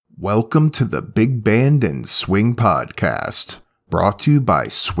Welcome to the Big Band and Swing Podcast, brought to you by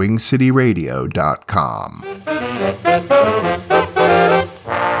SwingCityRadio.com.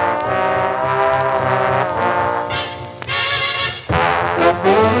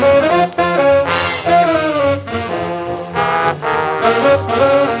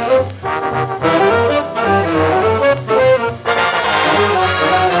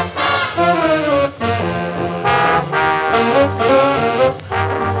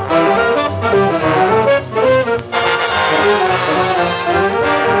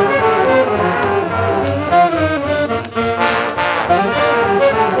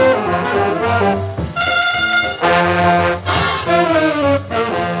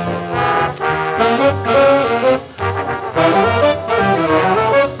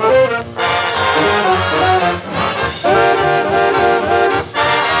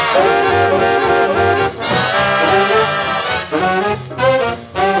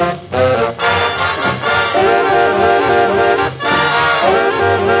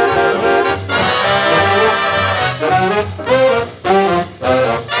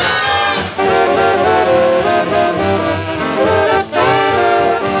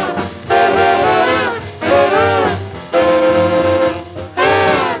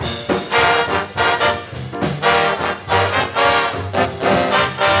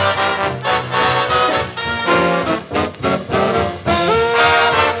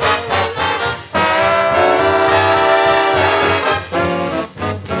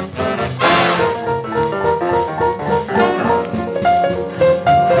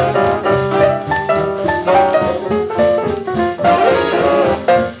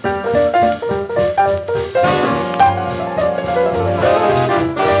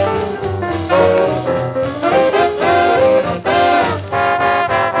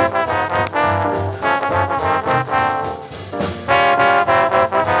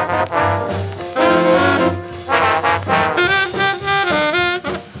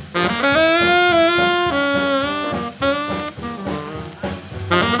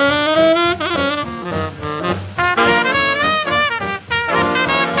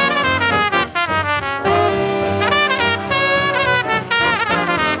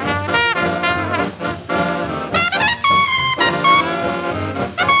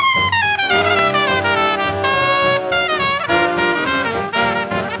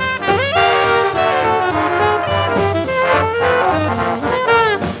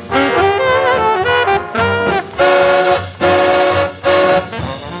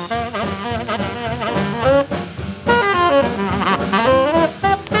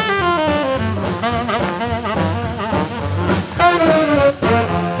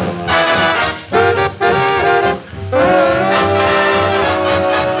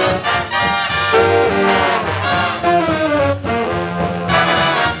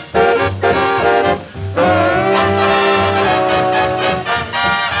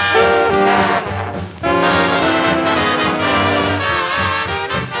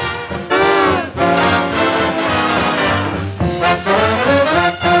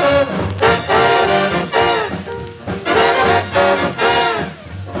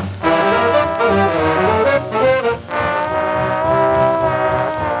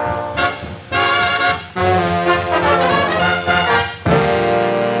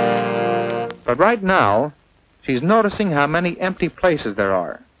 But right now, she's noticing how many empty places there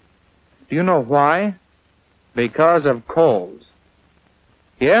are. Do you know why? Because of colds.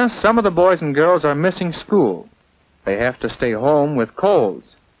 Yes, some of the boys and girls are missing school. They have to stay home with colds.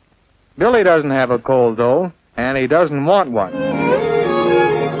 Billy doesn't have a cold, though, and he doesn't want one.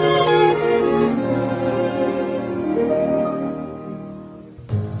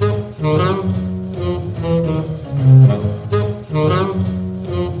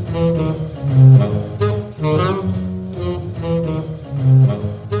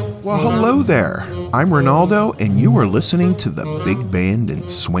 Well, hello there. I'm Ronaldo, and you are listening to the Big Band and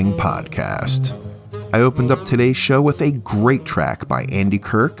Swing Podcast. I opened up today's show with a great track by Andy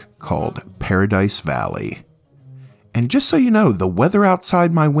Kirk called Paradise Valley. And just so you know, the weather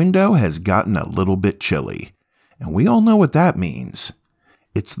outside my window has gotten a little bit chilly. And we all know what that means.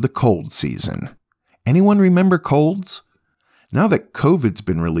 It's the cold season. Anyone remember colds? Now that COVID's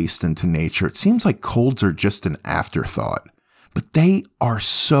been released into nature, it seems like colds are just an afterthought. But they are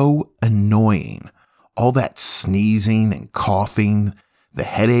so annoying. All that sneezing and coughing, the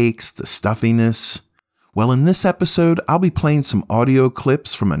headaches, the stuffiness. Well, in this episode, I'll be playing some audio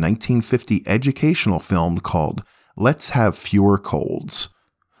clips from a 1950 educational film called Let's Have Fewer Colds.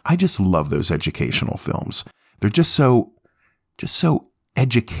 I just love those educational films. They're just so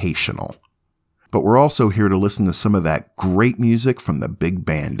educational. but we're also here to listen to some of that great music from the big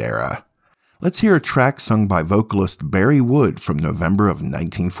band era. Let's hear a track sung by vocalist Barry Wood from November of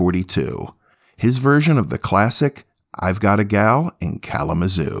 1942. His version of the classic, I've Got a Gal in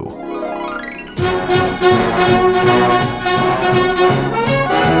Kalamazoo.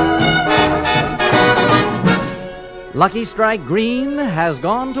 Lucky Strike Green has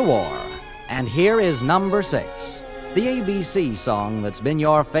gone to war, and here is number 6, the ABC song that's been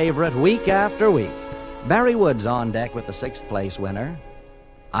your favorite week after week. Barry Wood's on deck with the 6th place winner,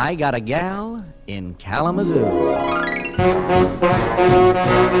 I Got a Gal in Kalamazoo.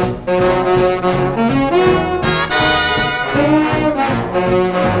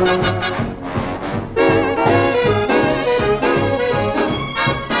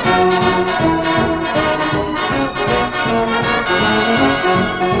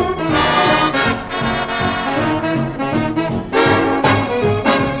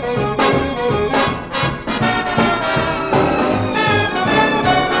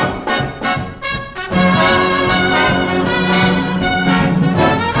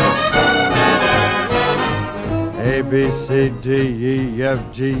 B, C, D, E,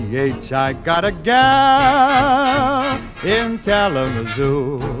 F, G, H, I got a gal in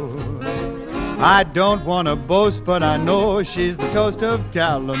Kalamazoo. I don't want to boast, but I know she's the toast of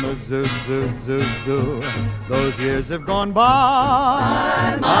Kalamazoo. Those years have gone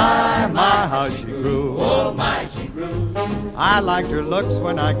by. My, how she grew. Oh, my, she grew. I liked her looks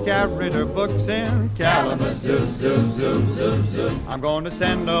when I carried her books in Kalamazoo. I'm going to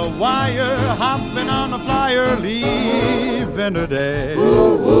send a wire, hopping on a flyer, leaving today.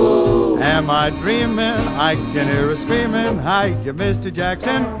 Am I dreaming? I can hear her screaming, hi, Mr.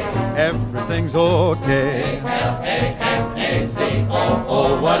 Jackson, everything's okay. A-L-A-M-A-Z-O-O,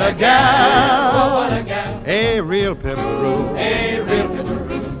 What a gal, oh, what a gal, a real pipperoo. a real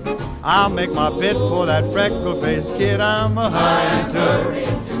pipperoo. I'll make my bid for that freckle-faced kid I'm a hurrying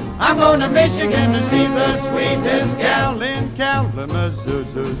to. I'm going to Michigan to see the sweetest gal in Kalamazoo.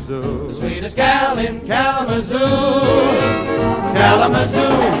 The sweetest gal in Kalamazoo,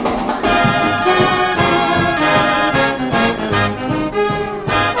 Kalamazoo.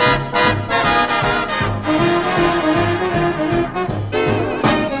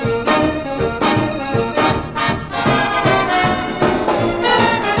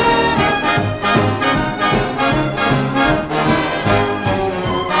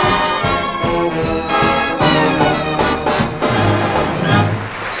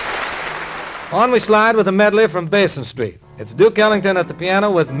 On we slide with a medley from Basin Street. It's Duke Ellington at the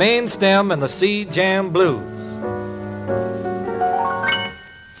piano with Main Stem and the C Jam Blues.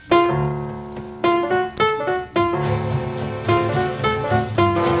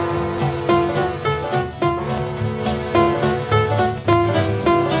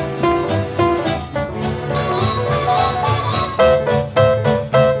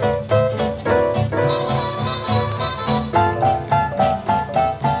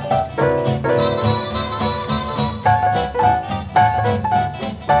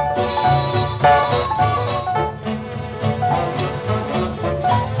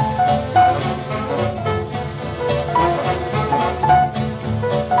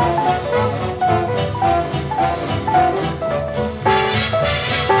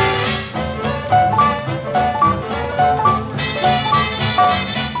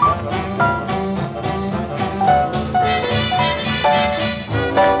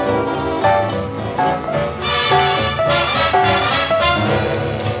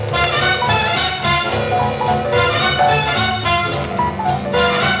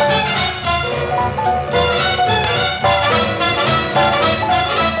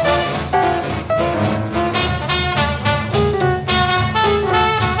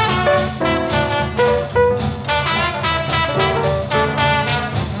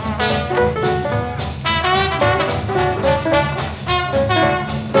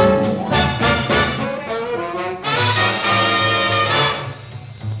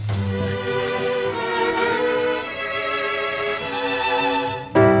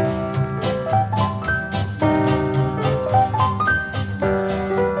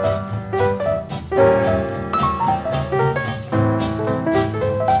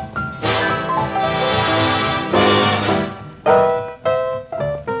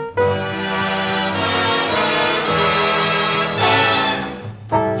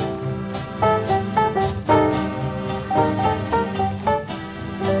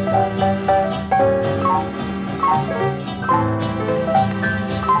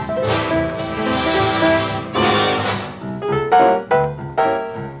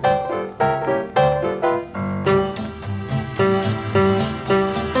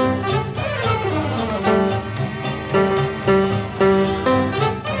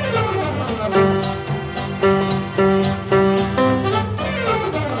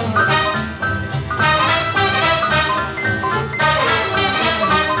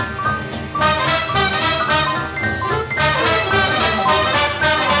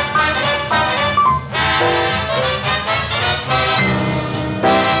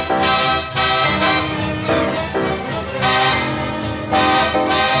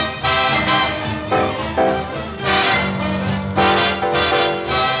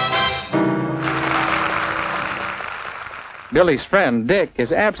 Billy's friend, Dick,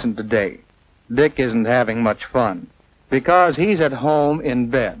 is absent today. Dick isn't having much fun because he's at home in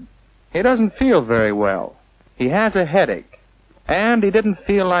bed. He doesn't feel very well. He has a headache, and he didn't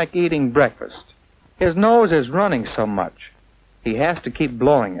feel like eating breakfast. His nose is running so much. He has to keep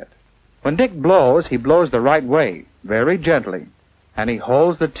blowing it. When Dick blows, he blows the right way, very gently, and he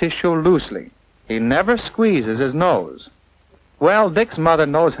holds the tissue loosely. He never squeezes his nose. Well, Dick's mother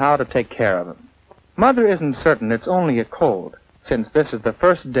knows how to take care of him. Mother isn't certain it's only a cold, since this is the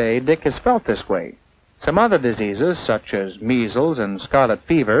first day Dick has felt this way. Some other diseases, such as measles and scarlet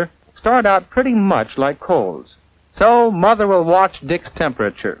fever, start out pretty much like colds. So Mother will watch Dick's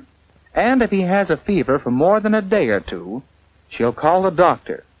temperature, and if he has a fever for more than a day or two, she'll call the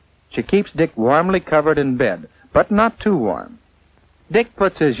doctor. She keeps Dick warmly covered in bed, but not too warm. Dick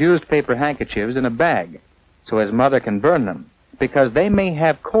puts his used paper handkerchiefs in a bag so his mother can burn them, because they may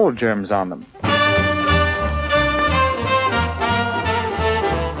have cold germs on them.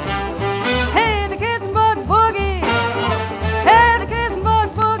 Hey, the kissing bug boogie. Hey, the kissing bug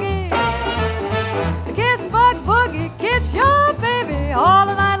boogie. The kissing bug boogie. Kiss your baby all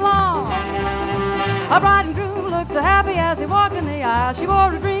the night long. A bride and groom looked so happy as they walked in the aisle. She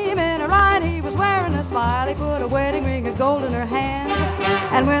wore a dream in her eye and he was wearing a smile. He put a wedding ring of gold in her hand.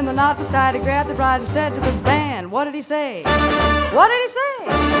 And when the knot was tied, he grabbed the bride and said to the band, what did he say? What did he say?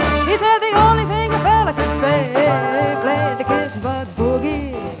 He said the only thing a fella could say, play the kissing bug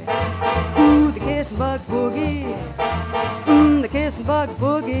boogie. Ooh, the kissing bug boogie. The kissing bug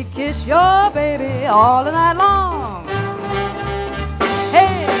boogie. Kiss your baby all the night long.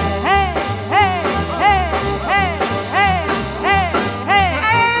 Hey, hey, hey, hey, hey, hey, hey, hey.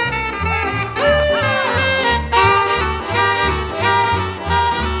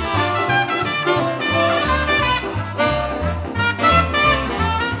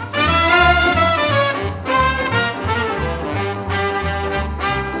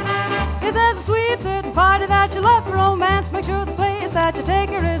 If there's a sweet certain party that you love for romance, make sure the place that you take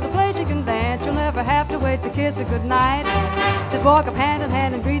her is a place you can dance. You'll never have to wait to kiss her goodnight. Just walk up hand in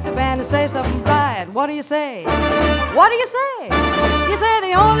hand and greet the band and say something bright. What do you say? What do you say? You say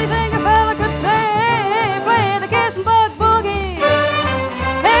the only thing a fella could say, play the kissing bug boogie.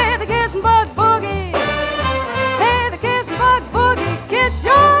 Hey, the kissing bug boogie. Hey, the kissing bug boogie. Kiss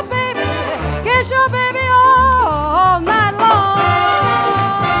your baby all night long.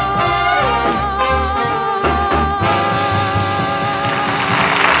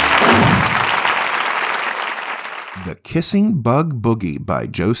 The Kissing Bug Boogie by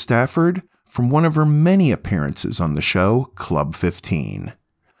Jo Stafford from one of her many appearances on the show Club 15.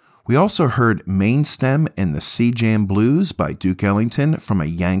 We also heard Main Stem and the Sea Jam Blues by Duke Ellington from a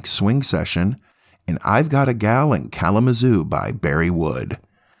Yank swing session, and I've Got a Gal in Kalamazoo by Barry Wood.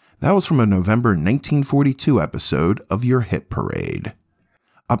 That was from a November 1942 episode of Your Hit Parade.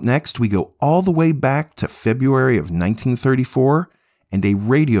 Up next, we go all the way back to February of 1934 and a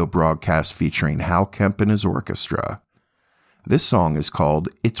radio broadcast featuring Hal Kemp and his orchestra. This song is called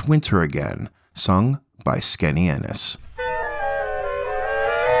It's Winter Again, sung by Skenny Ennis.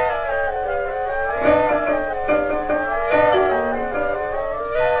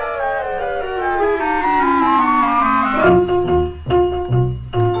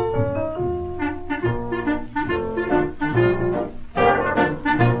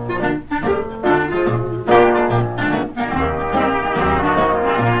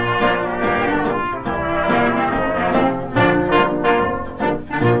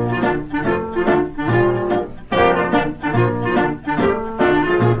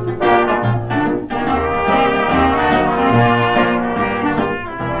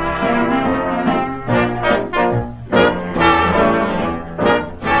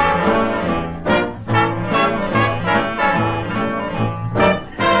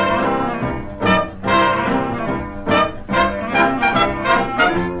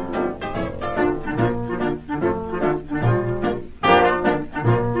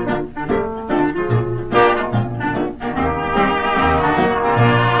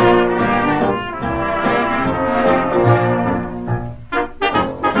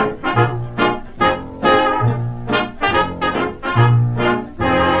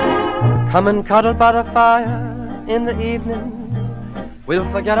 Come and cuddle by the fire in the evening.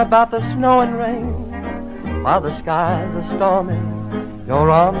 We'll forget about the snow and rain. While the skies are stormy, your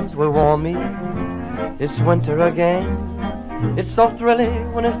arms will warm me. It's winter again. It's so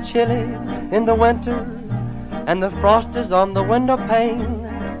thrilling when it's chilly in the winter, and the frost is on the window pane.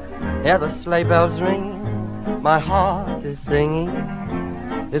 Ere the sleigh bells ring, my heart is singing.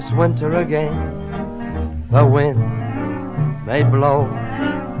 It's winter again. The wind may blow,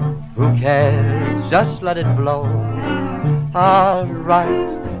 who cares? Just let it blow. I'll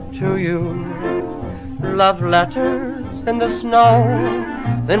write to you love letters in the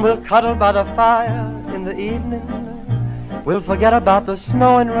snow. Then we'll cuddle by the fire in the evening. We'll forget about the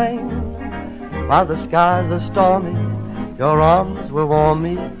snow and rain. While the skies are stormy, your arms will warm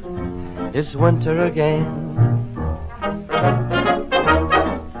me. It's winter again.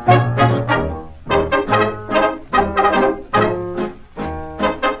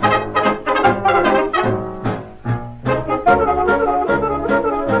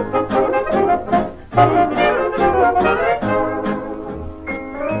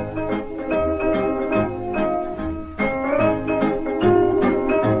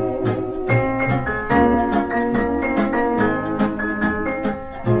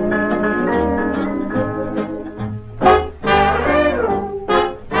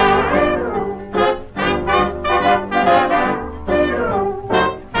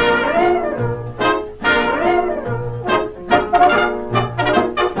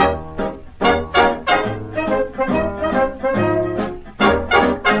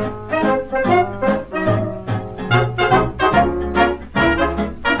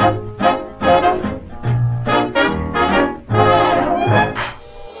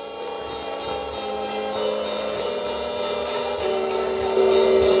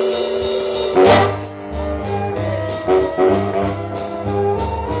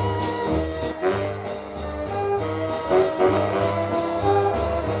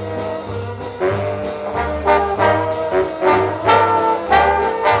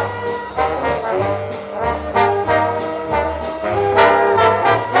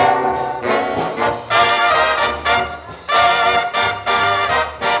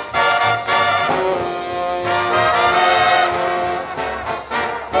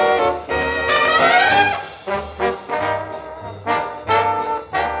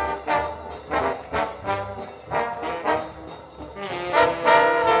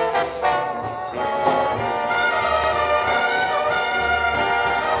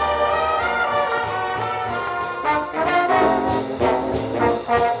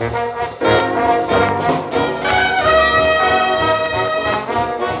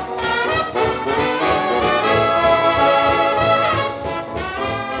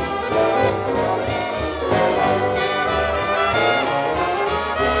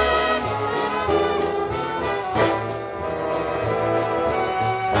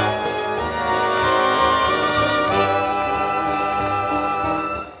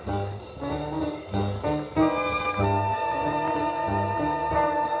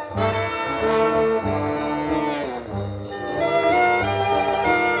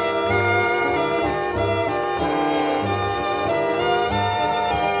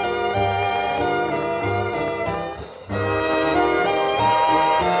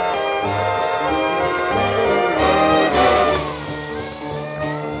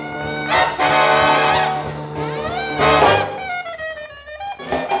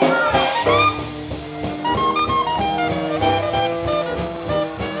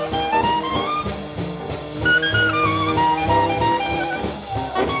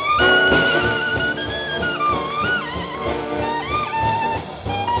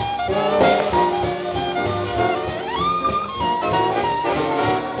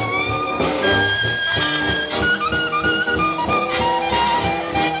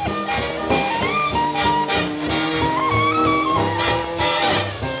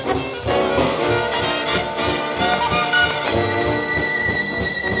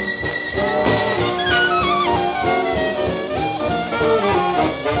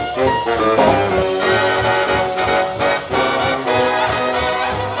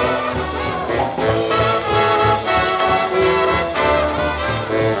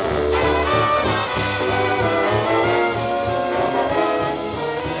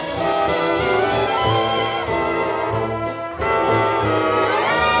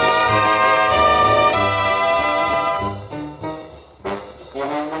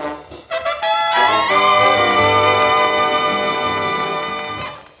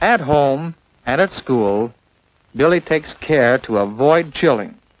 At home and at school, Billy takes care to avoid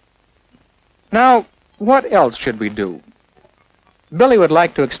chilling. Now, what else should we do? Billy would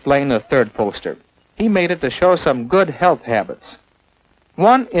like to explain the third poster. He made it to show some good health habits.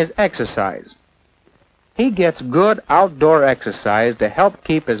 One is exercise. He gets good outdoor exercise to help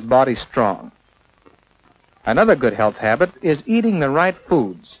keep his body strong. Another good health habit is eating the right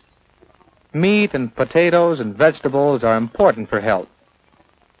foods. Meat and potatoes and vegetables are important for health.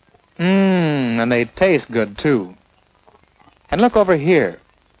 And they taste good, too. And look over here.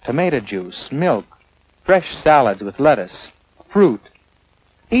 Tomato juice, milk, fresh salads with lettuce, fruit.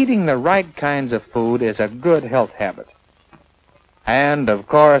 Eating the right kinds of food is a good health habit. And, of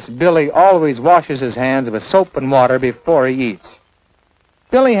course, Billy always washes his hands with soap and water before he eats.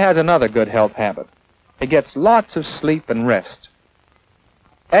 Billy has another good health habit. He gets lots of sleep and rest.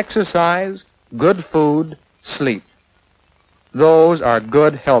 Exercise, good food, sleep. Those are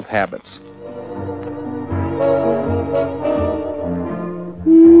good health habits.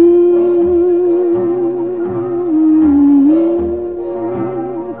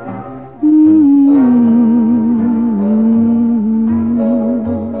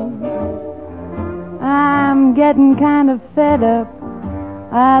 I'm getting kind of fed up.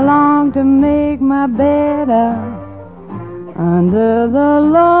 I long to make my bed up under the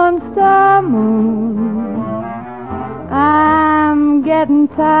Lone Star moon. I'm getting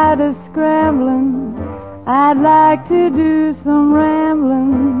tired of scrambling. I'd like to do some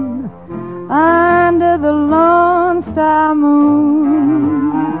rambling under the Lone Star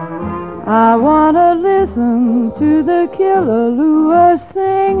moon. I want to listen to the Killaloe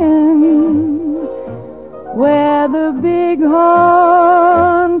singing, where the big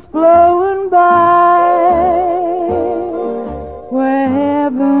horn's blowing by, where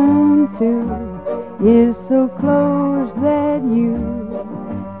heaven too is so close that you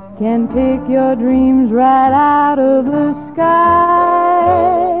can pick your dreams right out of the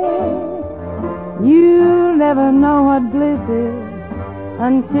sky. You'll never know what bliss is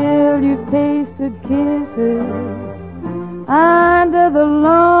until you've tasted kisses under the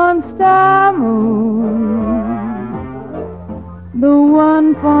Lone Star moon. The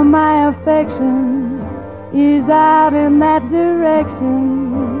one for my affection is out in that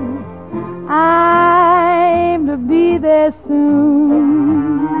direction. I aim to be there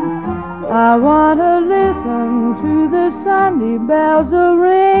soon. I want to listen to the Sunday bells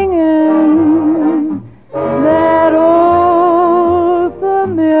a-ringing, that old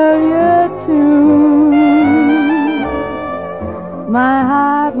familiar tune. My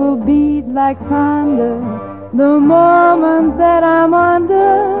heart will beat like thunder the moment that I'm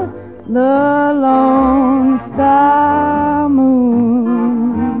under the Lone Star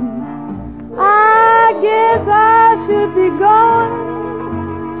moon. I guess I should be going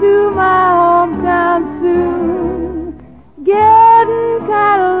to my hometown soon, getting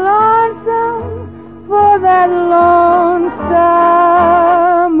kind of lonesome for that Lone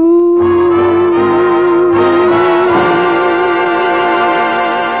Star moon.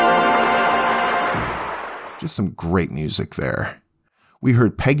 Just some great music there. We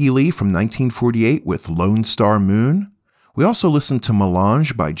heard Peggy Lee from 1948 with Lone Star Moon. We also listened to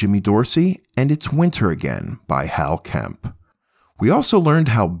Melange by Jimmy Dorsey and It's Winter Again by Hal Kemp. We also learned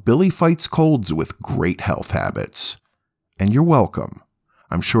how Billy fights colds with great health habits. And you're welcome.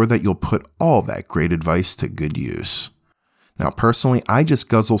 I'm sure that you'll put all that great advice to good use. Now, personally, I just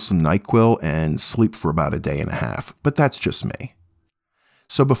guzzle some NyQuil and sleep for about a day and a half, but that's just me.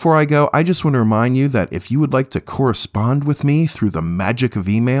 So before I go, I just want to remind you that if you would like to correspond with me through the magic of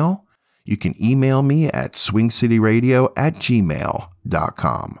email, you can email me at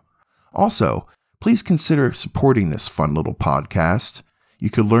swingcityradio@gmail.com. Also, please consider supporting this fun little podcast. You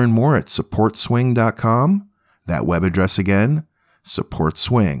can learn more at supportswing.com. That web address again,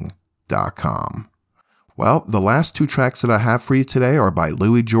 supportswing.com. Well, the last two tracks that I have for you today are by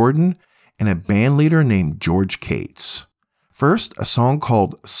Louis Jordan and a band leader named George Cates. First, a song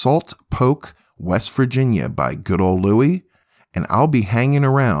called Salt Poke, West Virginia by good old Louis, and I'll Be Hanging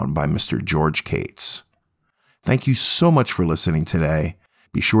Around by Mr. George Cates. Thank you so much for listening today.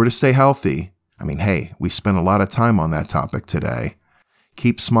 Be sure to stay healthy. I mean, hey, we spent a lot of time on that topic today.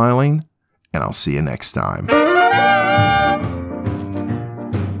 Keep smiling, and I'll see you next time.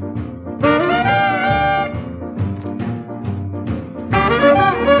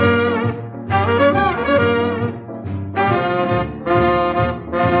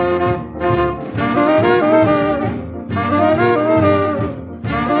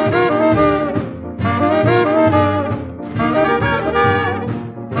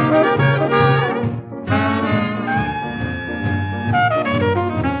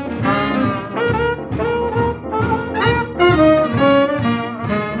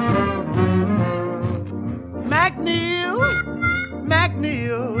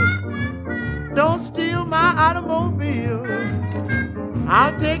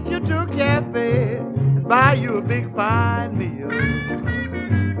 I'll take you to a cafe and buy you a big fine meal.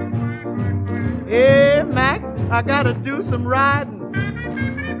 Hey, Mac, I gotta do some riding.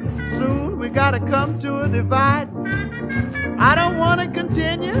 Soon we gotta come to a divide. I don't wanna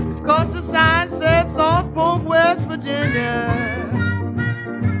continue, 'cause the sign says Salt Poke, West Virginia.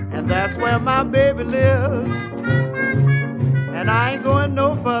 And that's where my baby lives. And I ain't going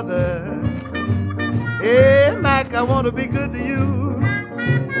no further. Hey, Mac, I want to be good to you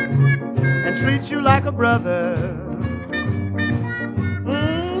and treat you like a brother.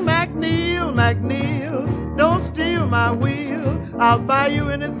 McNeil, McNeil, don't steal my wheel. I'll buy you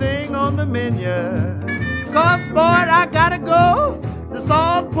anything on the menu. 'Cause, boy, I gotta go to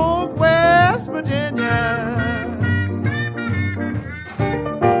Salt Fork, West Virginia.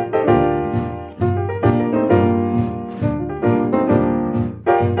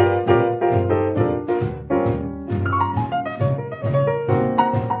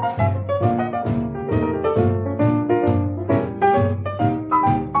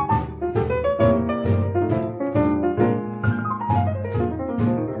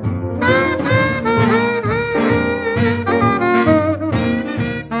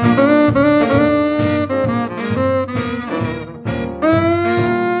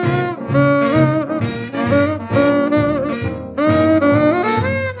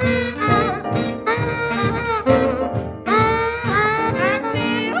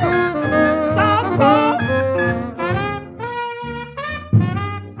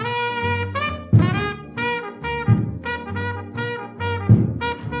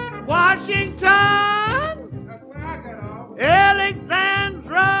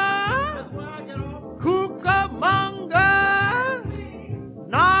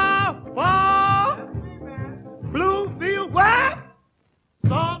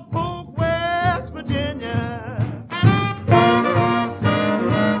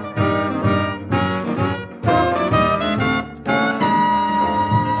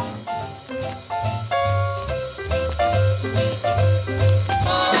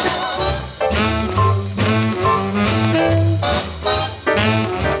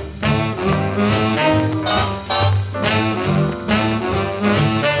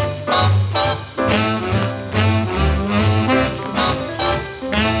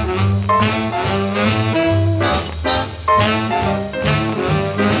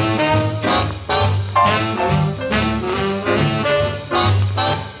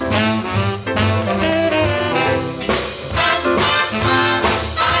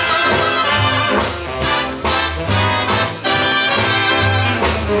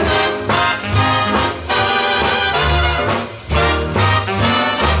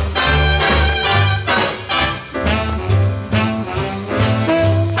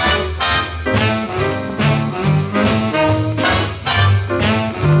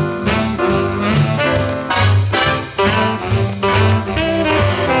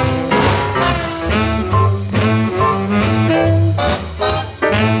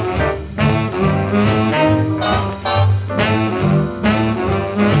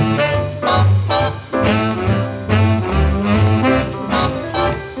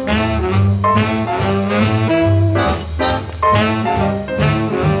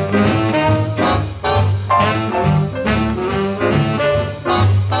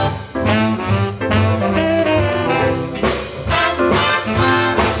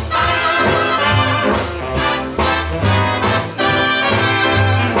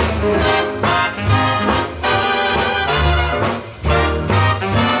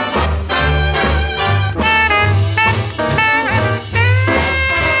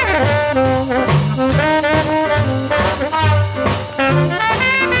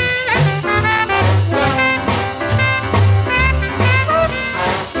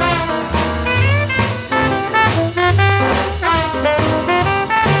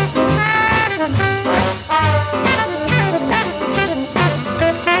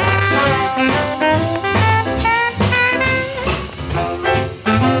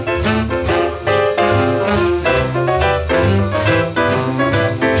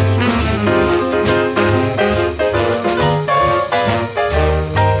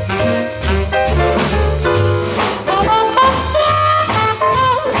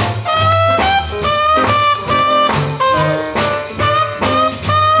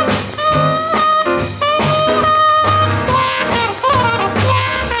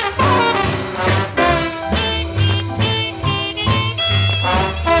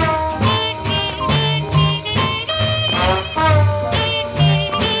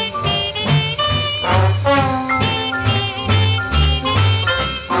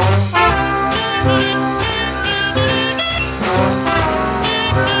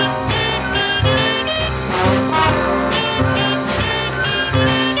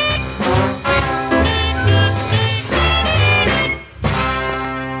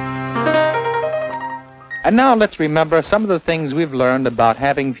 And now let's remember some of the things we've learned about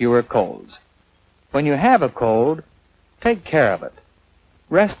having fewer colds. When you have a cold, take care of it.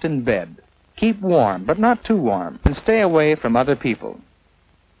 Rest in bed. Keep warm, but not too warm, and stay away from other people.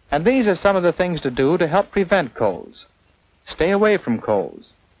 And these are some of the things to do to help prevent colds. Stay away from colds.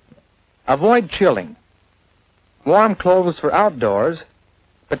 Avoid chilling. Warm clothes for outdoors,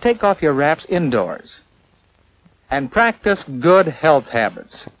 but take off your wraps indoors. And practice good health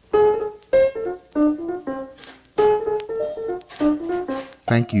habits.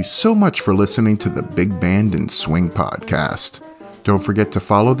 Thank you so much for listening to the Big Band and Swing podcast. Don't forget to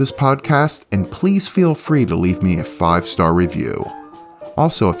follow this podcast, and please feel free to leave me a 5-star review.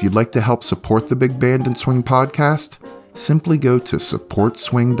 Also, if you'd like to help support the Big Band and Swing podcast, simply go to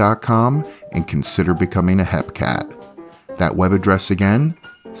supportswing.com and consider becoming a HEPCAT. That web address again,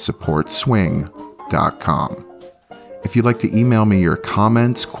 supportswing.com. If you'd like to email me your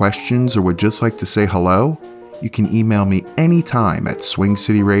comments, questions, or would just like to say hello, you can email me anytime at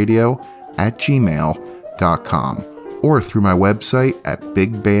swingcityradio@gmail.com or through my website at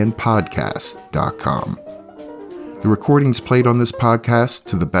bigbandpodcast.com. The recordings played on this podcast,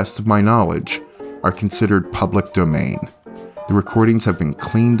 to the best of my knowledge, are considered public domain. The recordings have been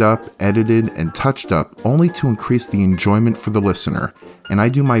cleaned up, edited, and touched up only to increase the enjoyment for the listener, and I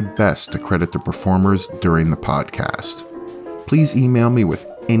do my best to credit the performers during the podcast. Please email me with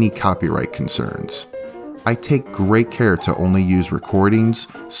any copyright concerns. I take great care to only use recordings,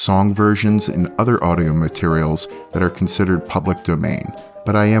 song versions, and other audio materials that are considered public domain,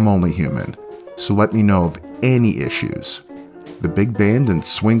 but I am only human, so let me know of any issues. The Big Band and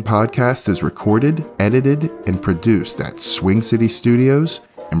Swing podcast is recorded, edited, and produced at Swing City Studios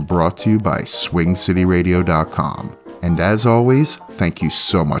and brought to you by swingcityradio.com. And as always, thank you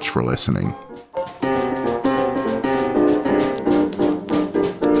so much for listening.